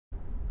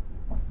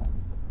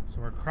So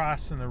we're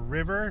crossing the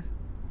river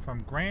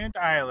from Grand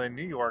Island,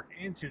 New York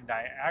into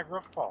Niagara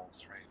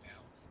Falls right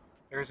now.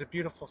 There's a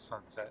beautiful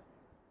sunset.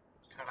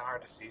 Kind of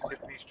hard to see.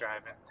 Tiffany's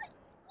driving.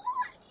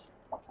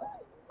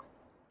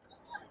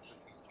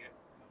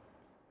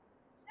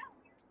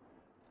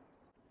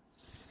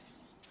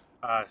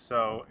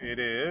 So it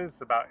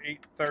is about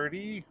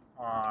 8:30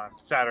 on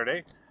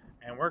Saturday,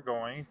 and we're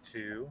going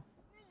to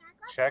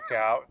check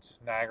out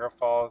Niagara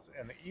Falls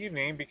in the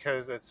evening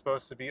because it's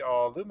supposed to be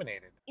all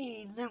illuminated.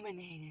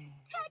 Illuminated.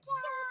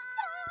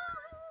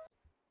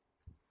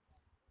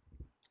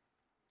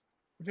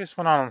 We just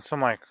went on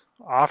some like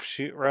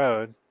offshoot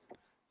road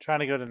trying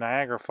to go to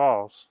Niagara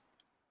Falls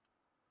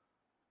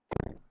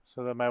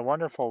so that my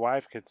wonderful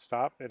wife could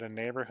stop at a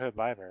neighborhood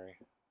library.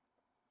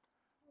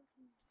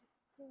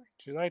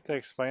 Would you like to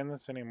explain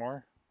this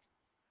anymore?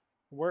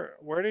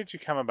 Where did you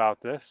come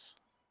about this?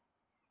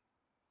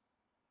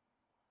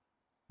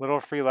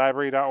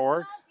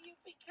 LittleFreeLibrary.org?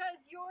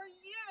 Because you're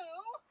you.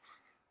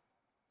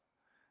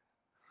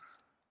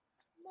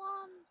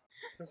 Mom.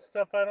 This is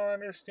stuff I don't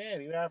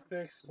understand. You have to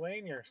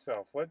explain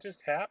yourself. What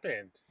just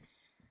happened?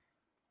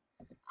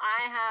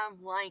 I have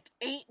like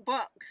 8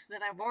 books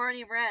that I've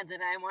already read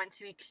that I want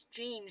to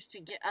exchange to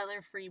get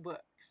other free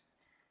books.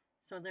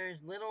 So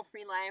there's little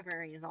free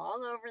libraries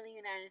all over the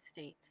United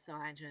States. So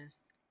I just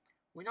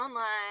went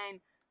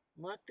online,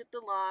 looked at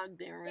the log.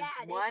 There was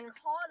one. It's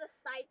called a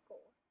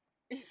cycle.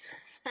 It's a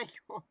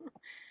cycle.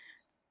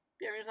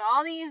 There's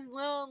all these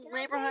little Can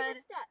neighborhood. I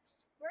tell you the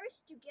steps?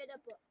 First, you get a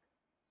book.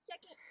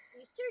 Second,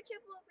 you search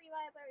up little free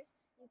libraries.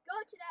 You go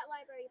to that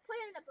library,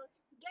 put in a book,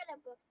 you get a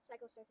book.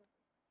 Cycle starts over.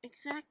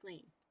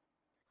 Exactly.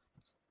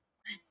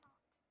 Wait,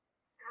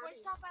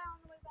 stop by on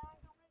the way back.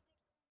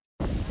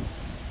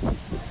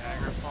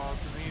 Niagara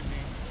Falls in the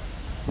evening.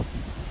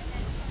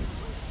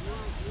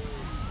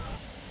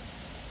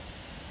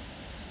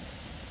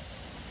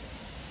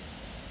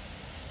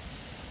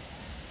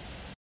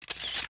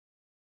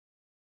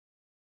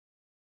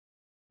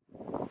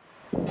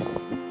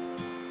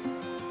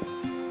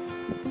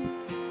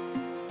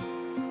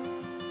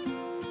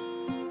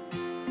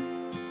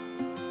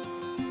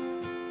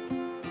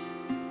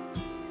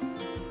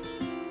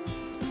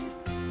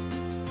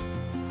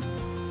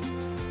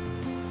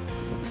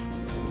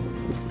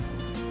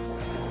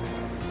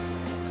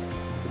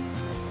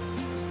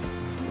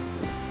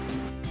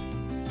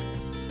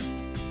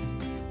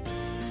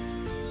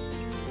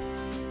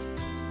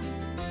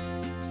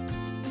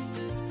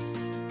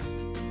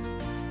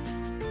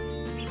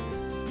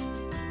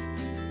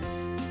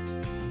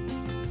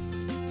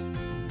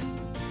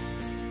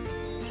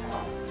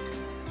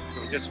 So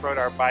we just rode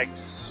our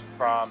bikes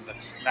from the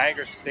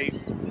Niagara State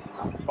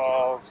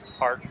Falls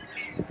Park.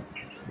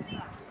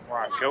 We're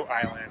on Goat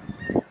Island,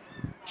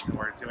 and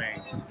we're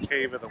doing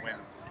Cave of the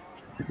Winds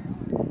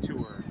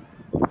tour.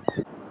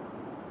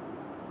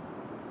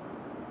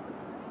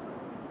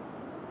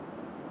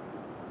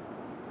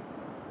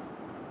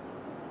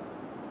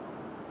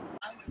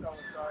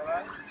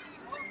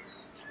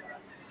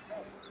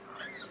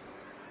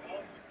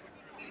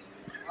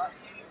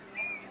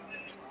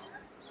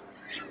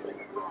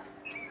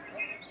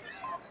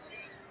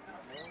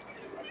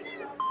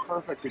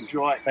 Perfect,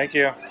 enjoy. Thank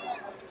you.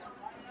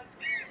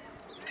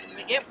 Did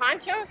we get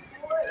ponchos?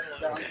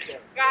 Got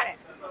it.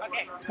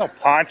 Okay. No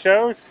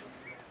ponchos?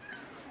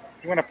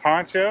 You want a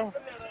poncho?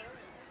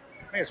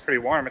 I think it's pretty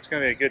warm. It's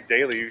going to be a good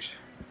deluge.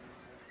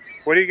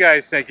 What do you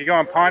guys think? You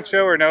going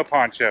poncho or no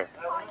poncho?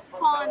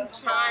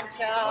 Poncho.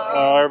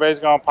 Oh, everybody's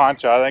going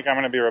poncho. I think I'm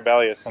going to be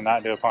rebellious and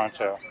not do a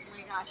poncho. Oh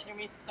my gosh, it's gonna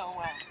be so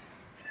wet.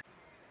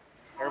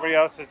 Everybody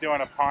else is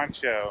doing a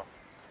poncho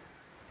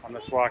on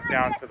this walk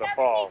down to the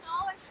falls.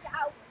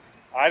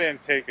 I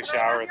didn't take a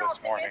shower this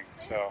morning,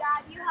 so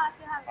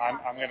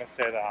I'm going to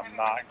say that I'm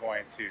not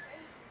going to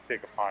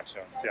take a poncho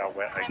and see how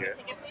wet I get.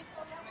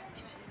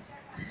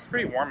 It's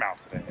pretty warm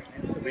out today.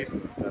 It's at least in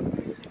the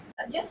 70s.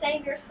 I'm just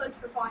saying there's hoods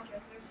for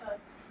ponchos. There's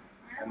hoods.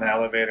 In the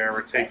elevator,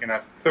 we're taking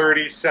a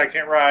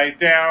 30-second ride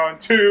down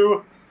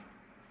to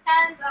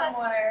 10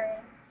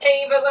 somewhere.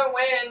 Cave of the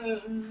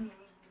Wind.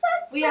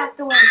 We have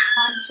to wear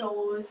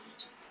ponchos.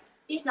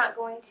 He's not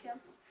going to.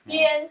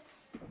 He is.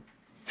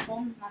 His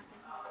phone's not going to.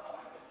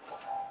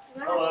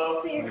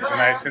 Hello. It's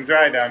nice and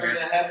dry down You're here.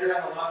 gonna have you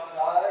on the left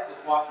side.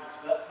 Just watch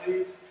your step,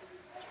 please.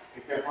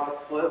 Be careful not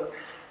to slip.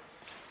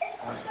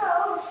 It's so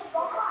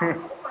dry.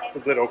 It's a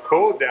little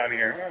cold down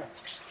here.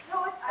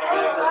 No, it's so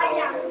dry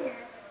down here.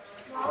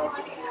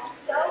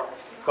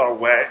 It's all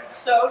wet.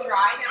 So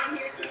dry down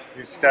here.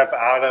 You step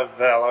out of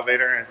the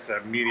elevator and it's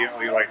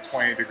immediately like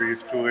 20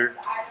 degrees cooler.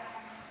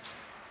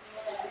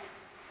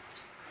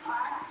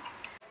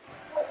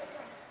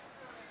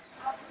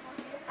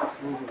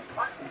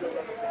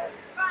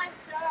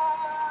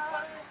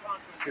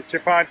 Get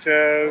your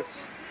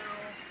ponchos.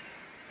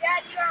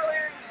 Dad, you are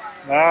wearing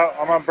one. No,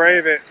 I'm gonna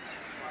brave it.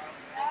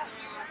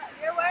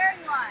 You're wearing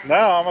one. No,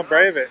 I'm gonna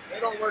brave it. They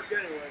don't work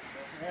anyway.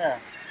 Yeah.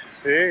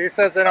 See, he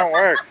says they don't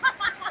work.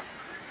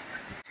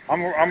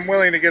 I'm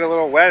willing to get a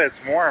little wet. It's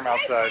warm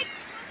outside.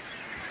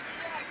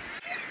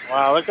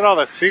 Wow, look at all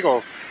the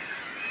seagulls.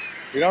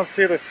 You don't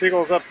see the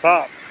seagulls up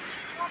top.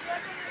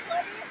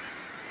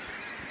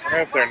 I wonder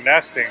if they're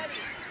nesting.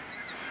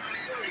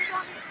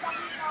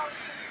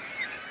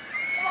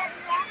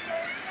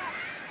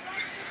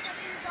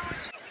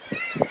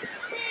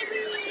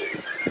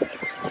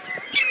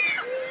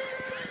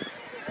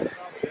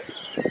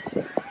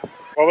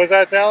 What was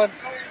that, Talon?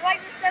 Like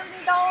the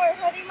 $70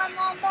 hoodie my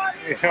mom bought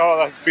me. Oh,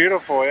 that's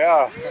beautiful,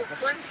 yeah.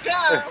 Let's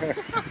go. Here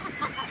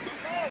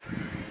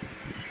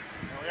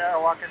we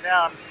are walking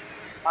down.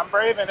 I'm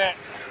braving it.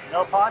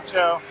 No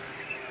poncho.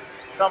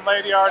 Some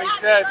lady already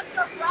said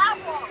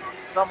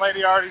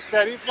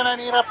he's gonna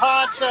need a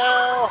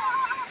poncho.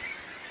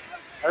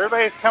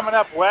 Everybody's coming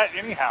up wet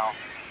anyhow.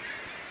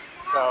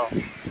 So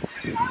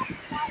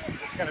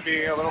it's gonna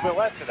be a little bit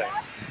wet today.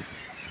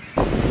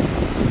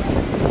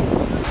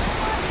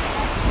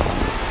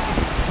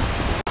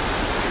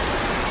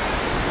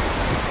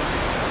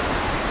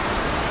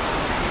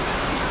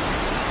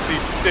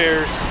 Steep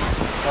stairs.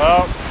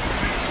 Oh,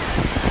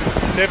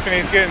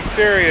 Tiffany's getting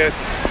serious.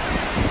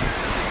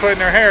 Putting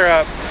her hair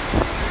up.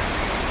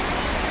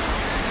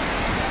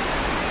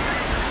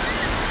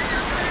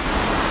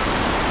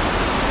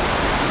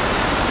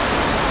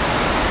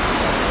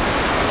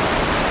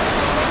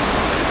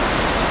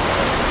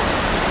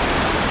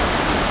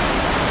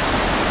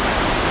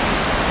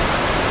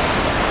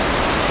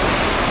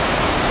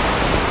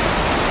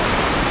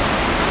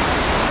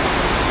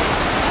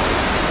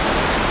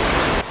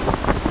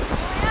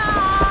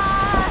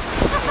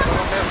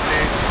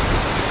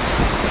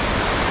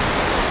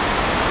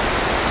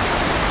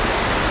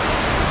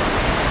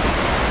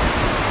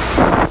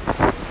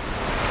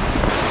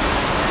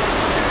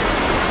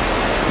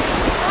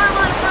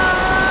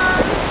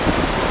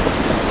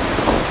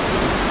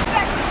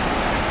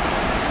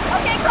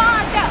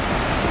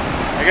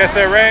 I guess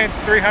it rains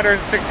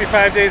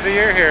 365 days a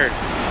year here.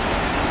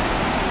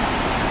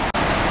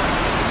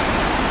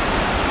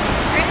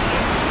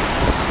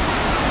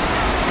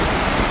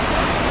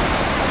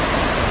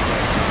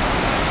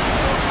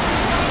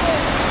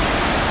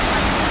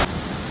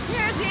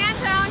 Here's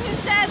Anton who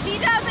says he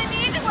doesn't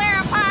need to wear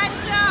a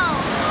poncho.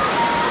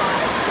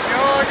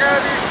 You're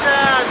gonna be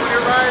sad when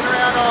you're riding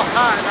around all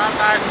hot and I'm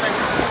nice and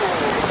cool.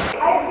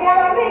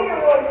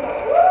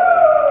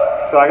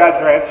 So I got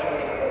drenched.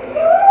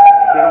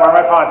 Didn't wear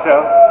my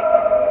poncho.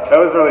 That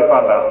was really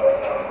fun though.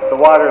 The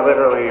water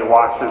literally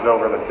washes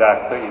over the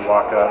deck that you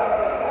walk up.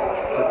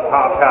 The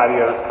top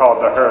patio is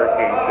called the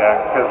hurricane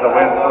deck because the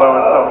wind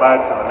blows so much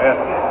and the mist.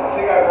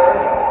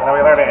 And then we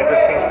learned an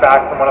interesting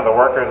fact from one of the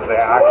workers. They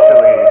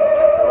actually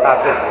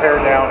have to tear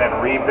down and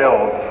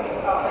rebuild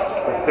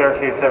the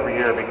staircase every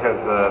year because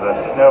the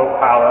snow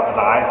pile up and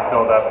the ice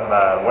build up in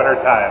the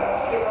wintertime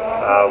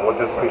will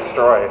just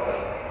destroy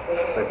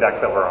the deck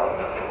that we're on.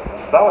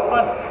 So that was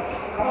fun.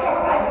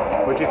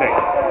 What'd you think?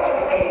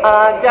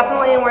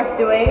 Definitely worth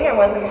doing. I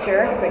wasn't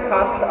sure because it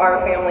cost our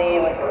family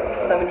like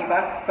 $70,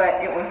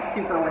 but it was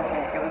super worth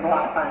it. It was a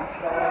lot of fun.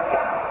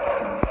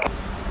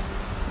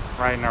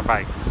 Riding our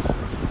bikes.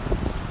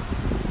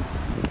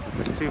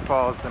 There's two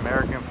falls, the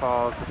American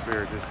Falls, which we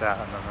were just at,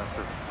 and then this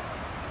is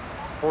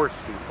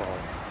Horseshoe Falls.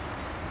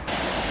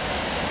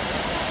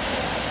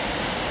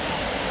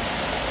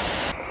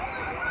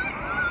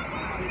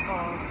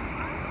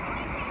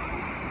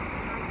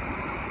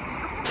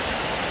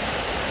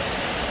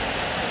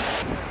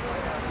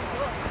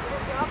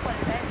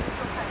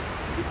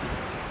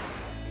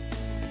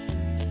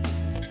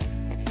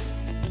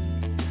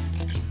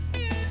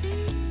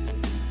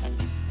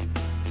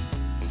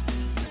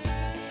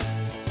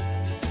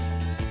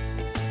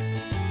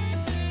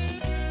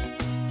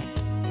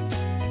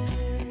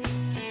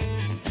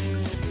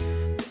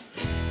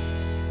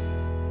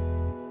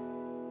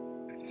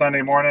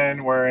 Sunday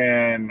morning, we're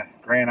in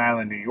Grand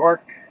Island, New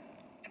York,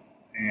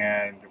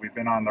 and we've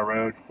been on the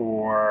road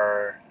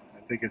for,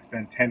 I think it's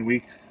been 10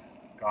 weeks,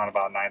 gone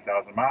about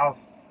 9,000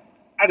 miles.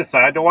 I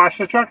decided to wash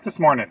the truck this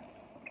morning.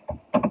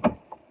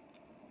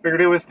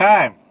 Figured it was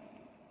time.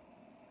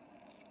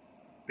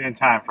 Been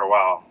time for a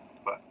while,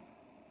 but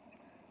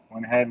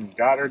went ahead and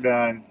got her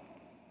done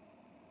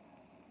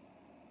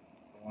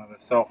at one of the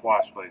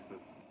self-wash places.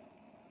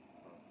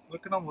 So it's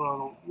looking a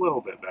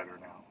little bit better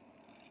now,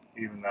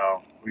 even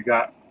though we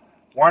got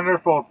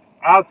wonderful,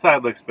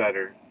 outside looks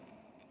better.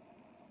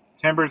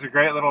 Timber's a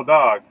great little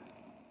dog.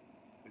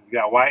 He's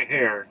got white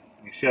hair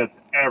and he sheds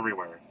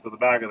everywhere. So the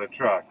back of the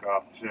truck,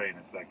 I'll have to show you in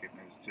a second,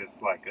 is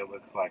just like, it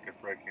looks like a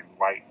freaking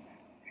white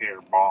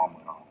hair bomb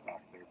went off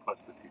back there,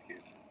 plus the two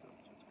kids. So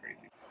it's just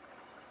crazy.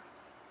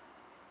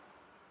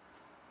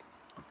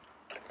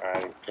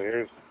 Alright, so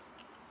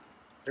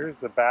here's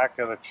the back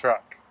of the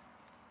truck.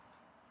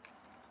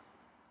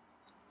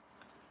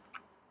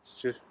 It's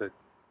just the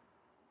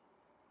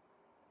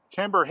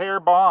timber hair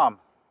bomb.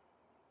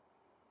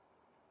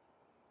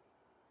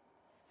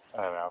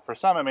 I don't know. For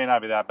some, it may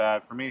not be that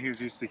bad. For me, who's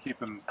used to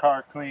keeping the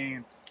car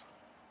clean,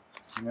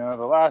 you know,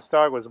 the last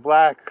dog was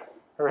black.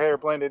 Her hair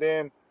blended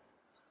in.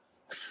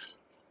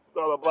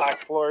 All the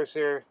black floors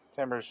here.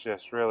 Timber's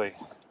just really.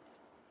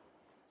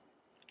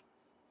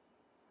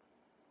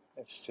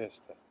 It's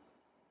just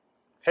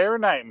Hair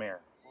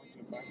Nightmare.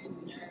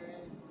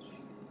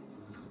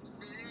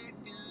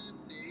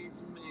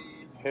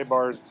 Hey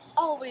Bard's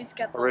Always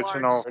get the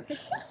original.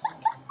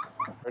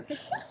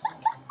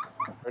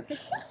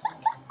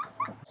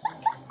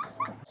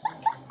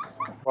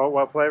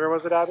 What flavor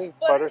was it, Abby?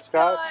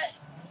 Butterscotch?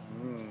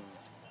 Mm.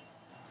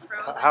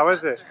 Frozen How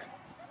is it?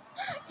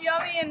 custard.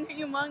 Yummy and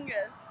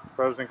humongous.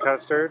 Frozen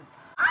custard?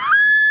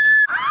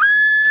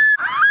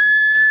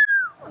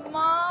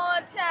 Mall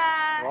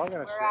attack. Well, I'm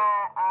gonna We're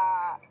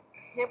at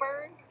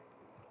Hibbard's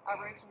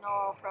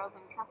original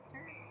frozen custard.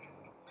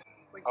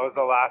 I was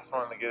the last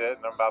one to get it,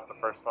 and I'm about the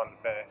first one to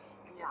finish.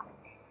 Yeah.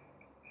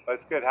 But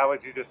it's good. How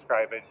would you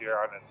describe it, dear,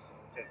 on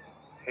its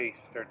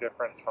taste or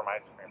difference from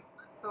ice cream?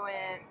 So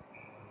it's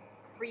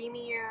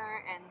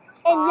creamier and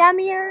soft. And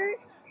yummier.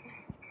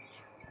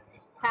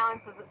 Talon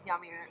says it's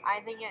yummier.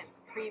 I think it's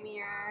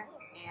creamier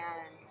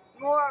and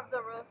More of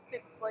the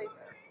rustic flavor.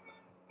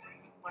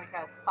 like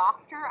a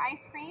softer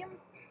ice cream.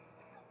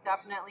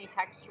 Definitely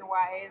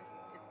texture-wise,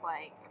 it's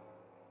like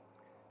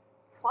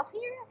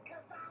fluffier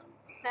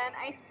than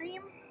ice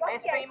cream.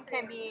 Ice cream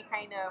can be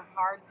kind of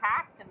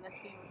hard-packed, and this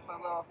seems a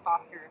little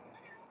softer.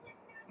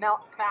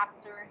 Melts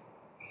faster.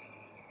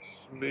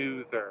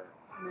 Smoother.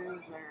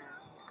 Smoother.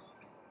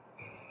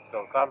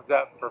 So thumbs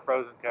up for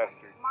frozen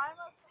custard. Mine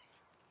was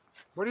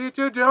What are you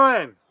two doing?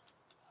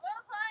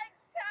 we're playing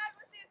tag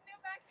with these new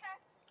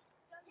backpacks.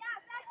 Yeah,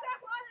 backpack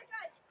water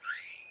guys.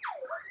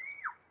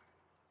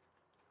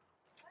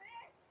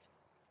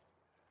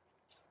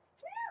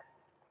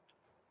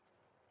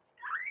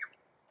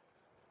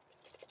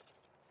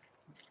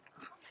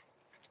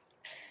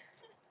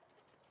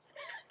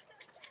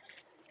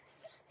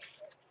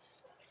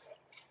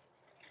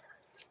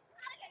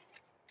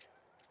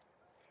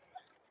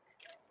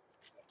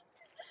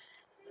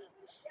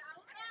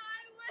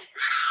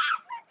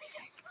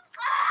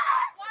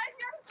 Why is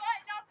your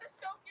butt not the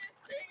soakiest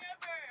thing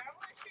ever? I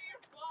want to see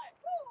your butt.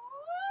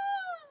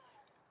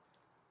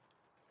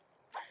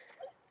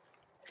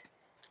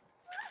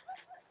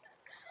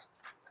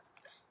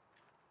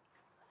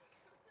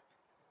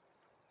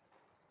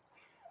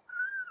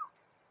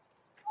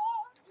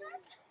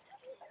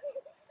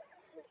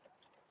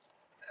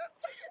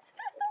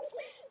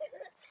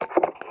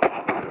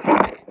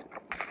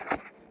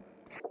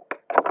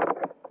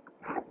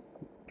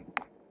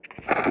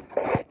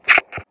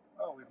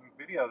 Oh, we've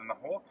been videoing the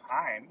whole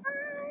time.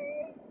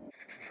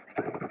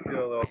 Let's do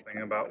a little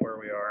thing about where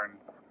we are and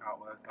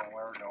outlook and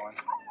where we're going.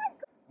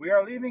 We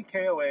are leaving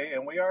KOA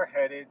and we are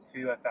headed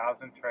to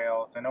 1,000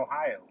 Trails in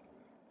Ohio.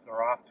 So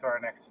we're off to our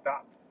next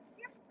stop.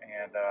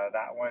 And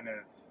that one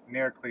is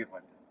near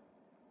Cleveland.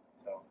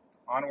 So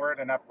onward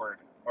and upward,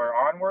 or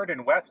onward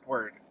and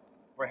westward.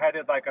 We're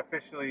headed like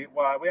officially,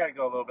 well, we had to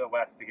go a little bit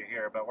west to get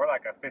here, but we're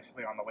like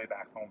officially on the way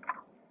back home. So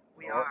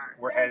We are.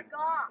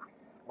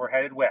 We're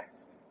headed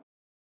west.